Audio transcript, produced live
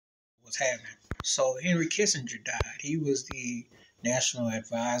was having. So Henry Kissinger died. He was the national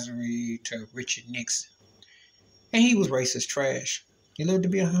advisory to Richard Nixon. And he was racist trash. He lived to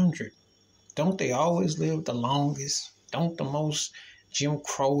be 100. Don't they always live the longest? Don't the most Jim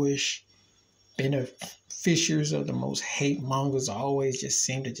Crowish beneficiaries of the most hate mongers always just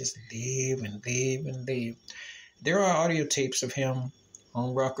seem to just live and live and live? There are audio tapes of him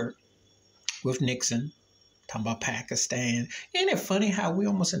on record with Nixon talking about Pakistan. Isn't it funny how we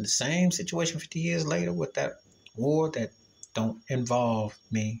almost in the same situation 50 years later with that war that don't involve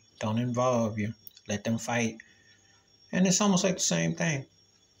me, don't involve you, let them fight. And it's almost like the same thing.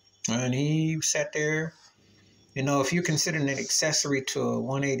 And he sat there, you know, if you're considered an accessory to a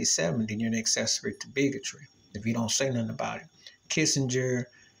 187, then you're an accessory to bigotry, if you don't say nothing about it. Kissinger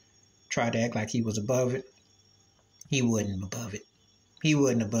tried to act like he was above it. He wasn't above it. He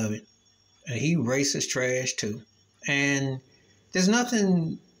wasn't above it. He racist trash too. And there's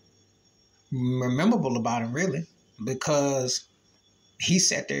nothing memorable about him really, because he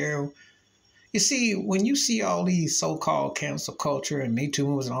sat there. You see, when you see all these so-called cancel culture and Me Too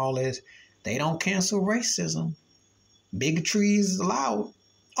moves and all this, they don't cancel racism. Bigotry is allowed.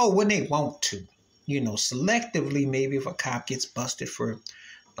 Oh, when they want to. You know, selectively, maybe if a cop gets busted for,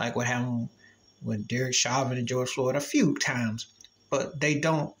 like what happened with Derek Chauvin and George Floyd a few times. But they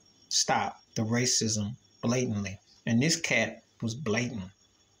don't stop the racism blatantly. And this cat was blatant.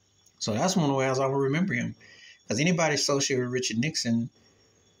 So that's one of the ways I will remember him. Because anybody associated with Richard Nixon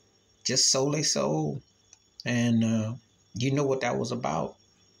just sold their soul. And you know what that was about.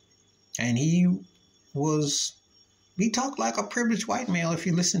 And he talked like a privileged white male. If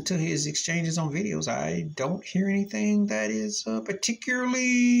you listen to his exchanges on videos, I don't hear anything that is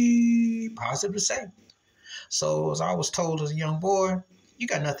particularly positive to say. So as I was told as a young boy, you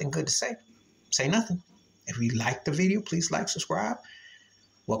got nothing good to say. Say nothing. If you like the video, please like, subscribe.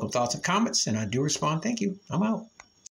 Welcome thoughts and comments, and I do respond. Thank you. I'm out.